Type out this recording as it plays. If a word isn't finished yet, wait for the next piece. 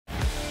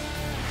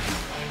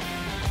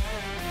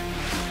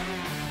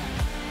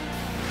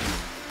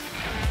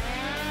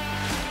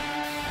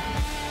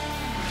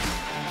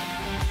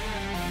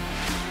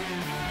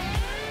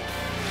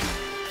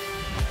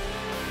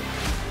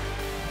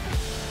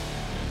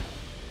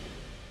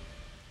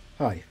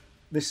Hi,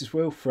 this is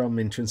Will from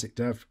Intrinsic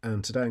Dev,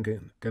 and today I'm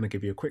going to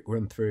give you a quick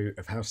run through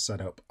of how to set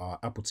up our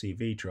Apple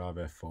TV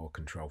driver for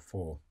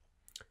Control4.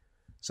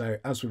 So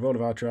as with all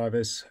of our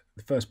drivers,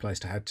 the first place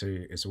to head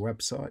to is a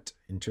website,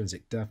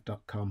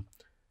 intrinsicdev.com,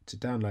 to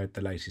download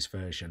the latest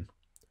version.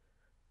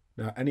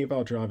 Now, any of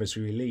our drivers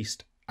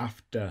released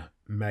after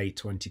May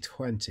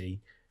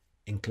 2020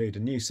 include a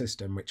new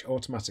system which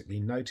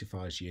automatically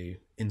notifies you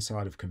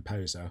inside of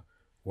Composer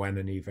when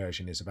a new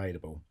version is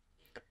available.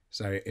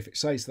 So if it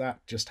says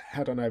that, just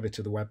head on over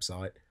to the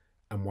website,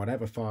 and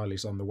whatever file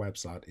is on the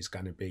website is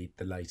going to be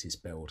the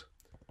latest build.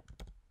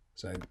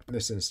 So in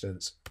this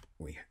instance,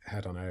 we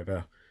head on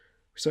over,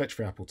 we search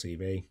for Apple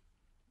TV.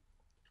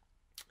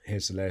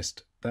 Here's the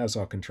list. There's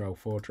our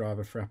Control4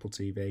 driver for Apple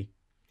TV.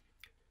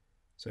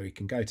 So we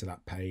can go to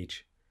that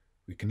page.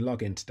 We can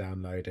log in to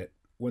download it.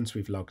 Once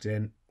we've logged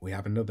in, we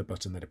have another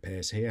button that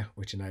appears here,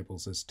 which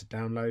enables us to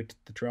download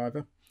the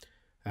driver.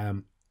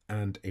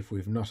 And if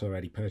we've not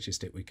already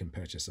purchased it, we can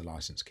purchase a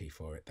license key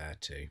for it there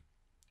too.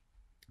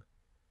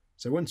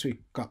 So once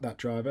we've got that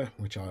driver,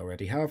 which I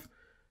already have,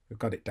 we've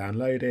got it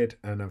downloaded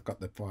and I've got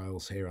the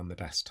files here on the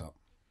desktop.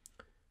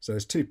 So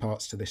there's two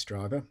parts to this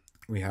driver.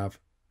 We have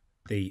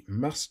the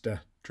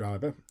master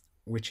driver,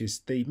 which is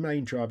the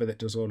main driver that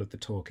does all of the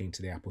talking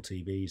to the Apple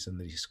TVs and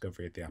the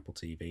discovery of the Apple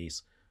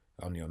TVs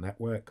on your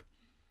network.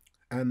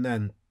 And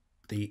then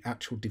the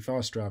actual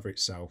device driver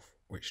itself,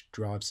 which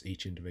drives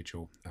each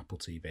individual Apple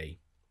TV.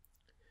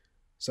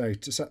 So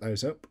to set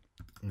those up,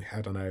 we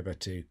head on over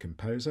to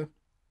Composer.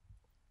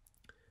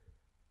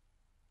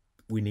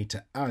 We need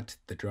to add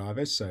the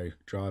drivers, so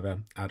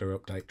driver, add or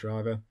update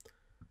driver,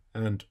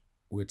 and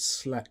we'd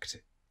select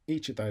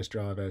each of those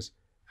drivers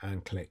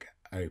and click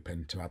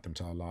open to add them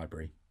to our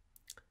library.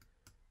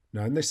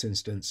 Now in this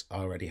instance, I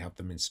already have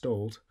them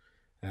installed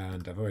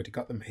and I've already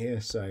got them here,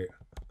 so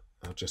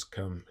I'll just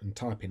come and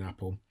type in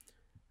Apple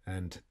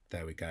and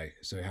there we go.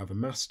 So we have a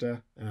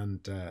master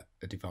and a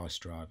device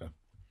driver.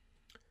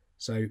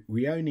 So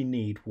we only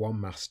need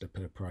one master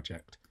per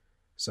project.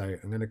 So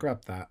I'm going to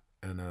grab that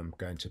and I'm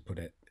going to put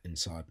it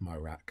inside my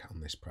rack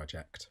on this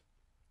project.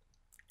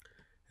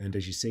 And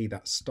as you see,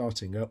 that's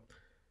starting up.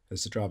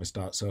 As the driver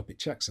starts up, it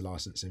checks the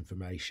license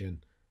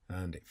information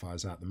and it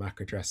fires out the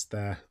MAC address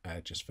there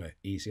just for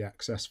easy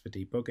access for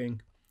debugging.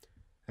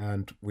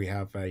 And we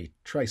have a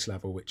trace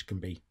level which can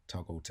be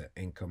toggled to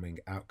incoming,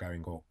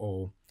 outgoing or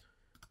all,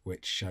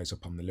 which shows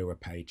up on the Lua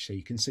page so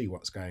you can see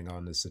what's going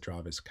on as the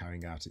driver's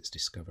carrying out its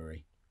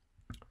discovery.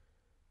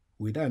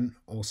 We then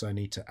also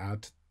need to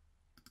add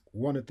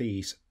one of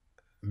these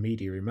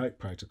media remote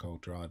protocol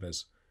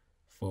drivers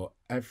for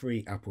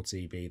every Apple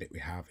TV that we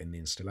have in the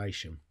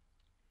installation.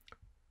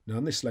 Now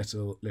in this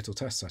little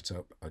test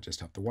setup, I just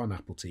have the one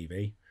Apple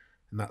TV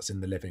and that's in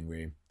the living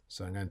room.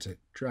 So I'm going to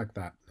drag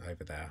that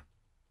over there.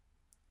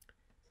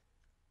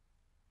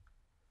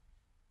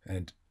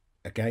 And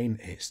again,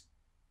 it's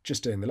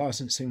just doing the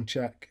licensing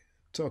check,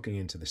 talking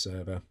into the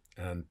server,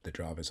 and the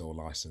driver's all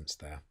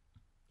licensed there.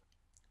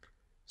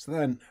 So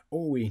then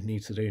all we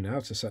need to do now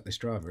to set this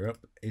driver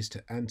up is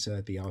to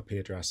enter the IP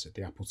address of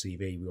the Apple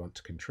TV we want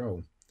to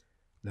control.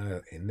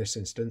 Now in this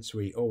instance,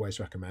 we always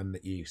recommend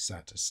that you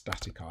set a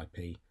static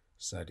IP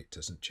so that it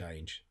doesn't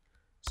change.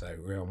 So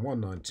we're on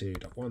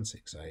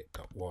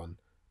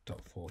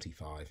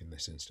 192.168.1.45 in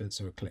this instance,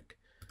 so we'll click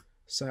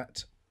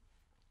set.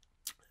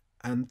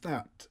 And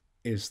that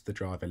is the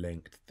driver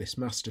linked. This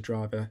master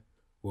driver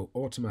will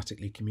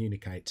automatically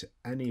communicate to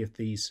any of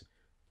these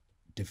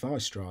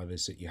device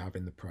drivers that you have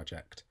in the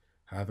project,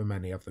 however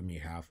many of them you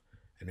have,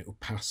 and it will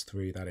pass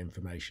through that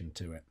information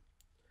to it.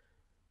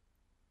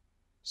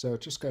 So I'll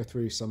just go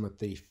through some of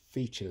the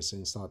features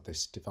inside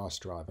this device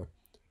driver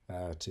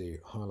to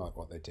highlight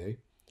what they do.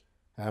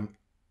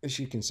 As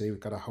you can see,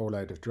 we've got a whole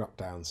load of drop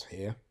downs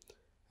here,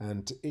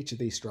 and each of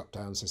these drop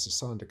downs is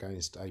assigned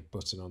against a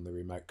button on the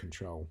remote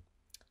control.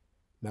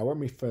 Now when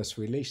we first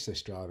released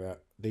this driver,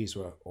 these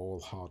were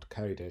all hard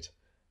coded,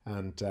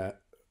 and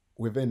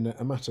within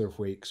a matter of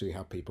weeks we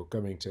had people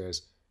coming to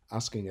us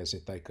asking us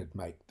if they could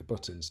make the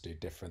buttons do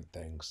different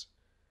things.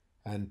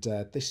 And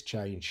this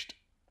changed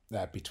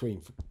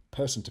between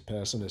person to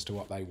person as to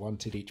what they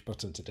wanted each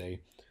button to do.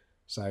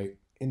 So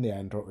in the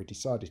end, what we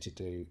decided to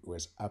do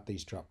was add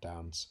these drop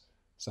downs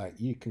so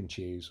you can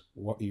choose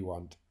what you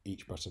want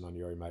each button on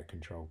your remote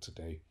control to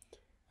do.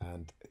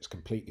 And it's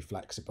completely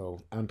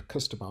flexible and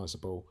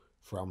customizable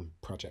from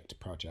project to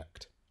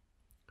project.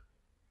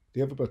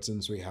 The other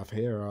buttons we have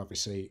here are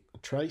obviously a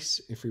trace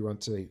if we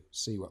want to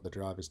see what the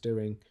driver's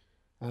doing,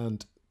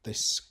 and this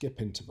skip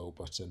interval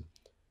button.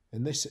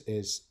 And this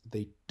is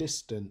the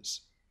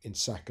distance in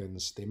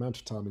seconds, the amount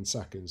of time in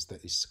seconds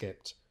that is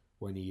skipped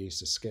when you use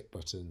the skip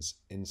buttons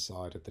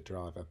inside of the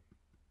driver.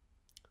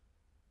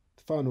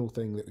 The final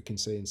thing that we can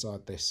see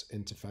inside this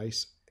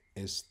interface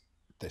is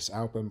this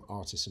album,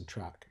 artist and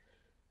track.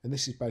 And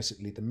this is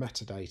basically the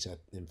metadata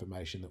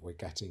information that we're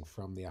getting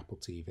from the Apple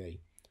TV.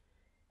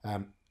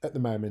 At the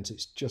moment,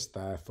 it's just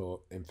there for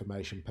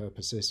information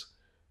purposes.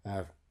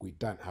 We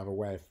don't have a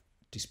way of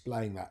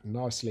displaying that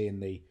nicely in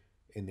the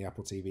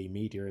Apple TV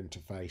media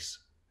interface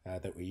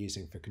that we're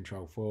using for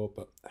Control4,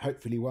 but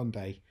hopefully one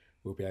day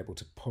we'll be able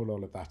to pull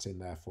all of that in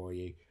there for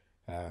you,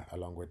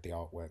 along with the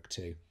artwork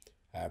too.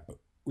 But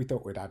we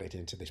thought we'd add it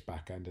into this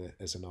back end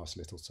as a nice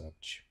little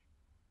touch.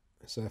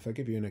 So if I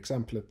give you an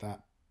example of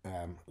that,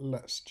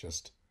 let's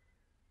just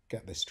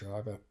get this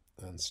driver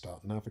and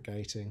start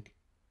navigating.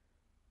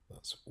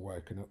 That's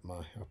woken up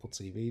my Apple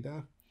TV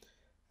there,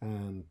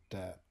 and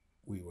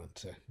we want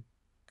to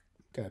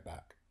go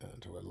back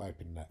and we'll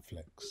open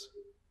Netflix.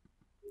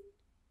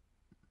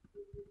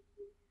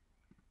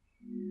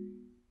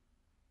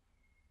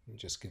 And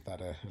just give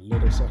that a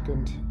little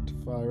second to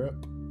fire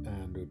up,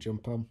 and we'll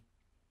jump on.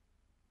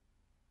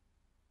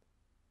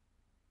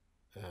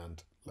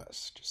 And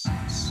let's just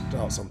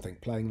start something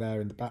playing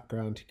there in the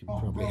background. You can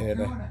probably hear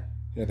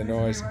the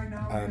noise,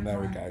 and there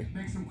we go.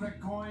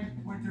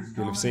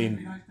 You'll have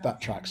seen that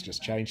track's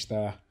just changed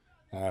there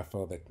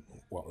for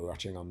what we're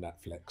watching on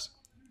Netflix.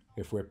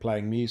 If we're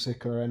playing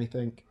music or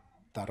anything,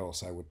 that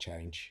also would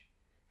change,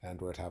 and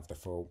we'd have the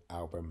full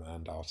album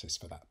and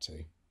artist for that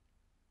too.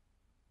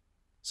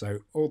 So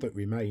all that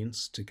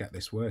remains to get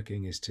this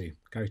working is to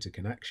go to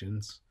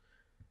Connections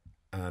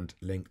and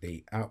link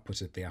the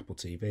output of the Apple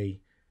TV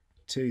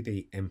to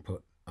the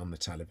input on the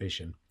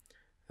television.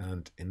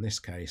 And in this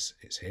case,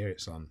 it's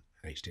on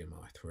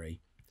HDMI 3.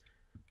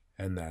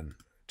 And then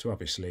to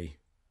obviously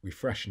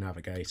refresh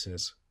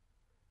navigators,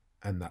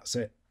 and that's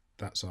it.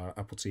 That's our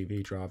Apple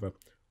TV driver,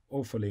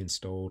 all fully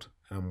installed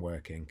and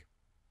working.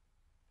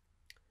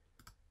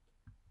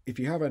 If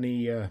you have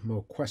any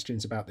more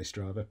questions about this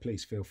driver,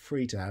 please feel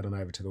free to head on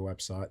over to the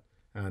website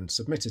and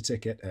submit a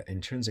ticket at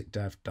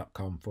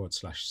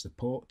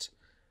intrinsicdev.com/support.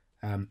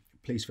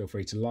 Please feel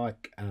free to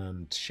like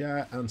and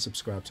share and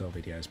subscribe to our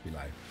videos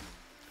below.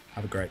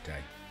 Have a great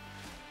day.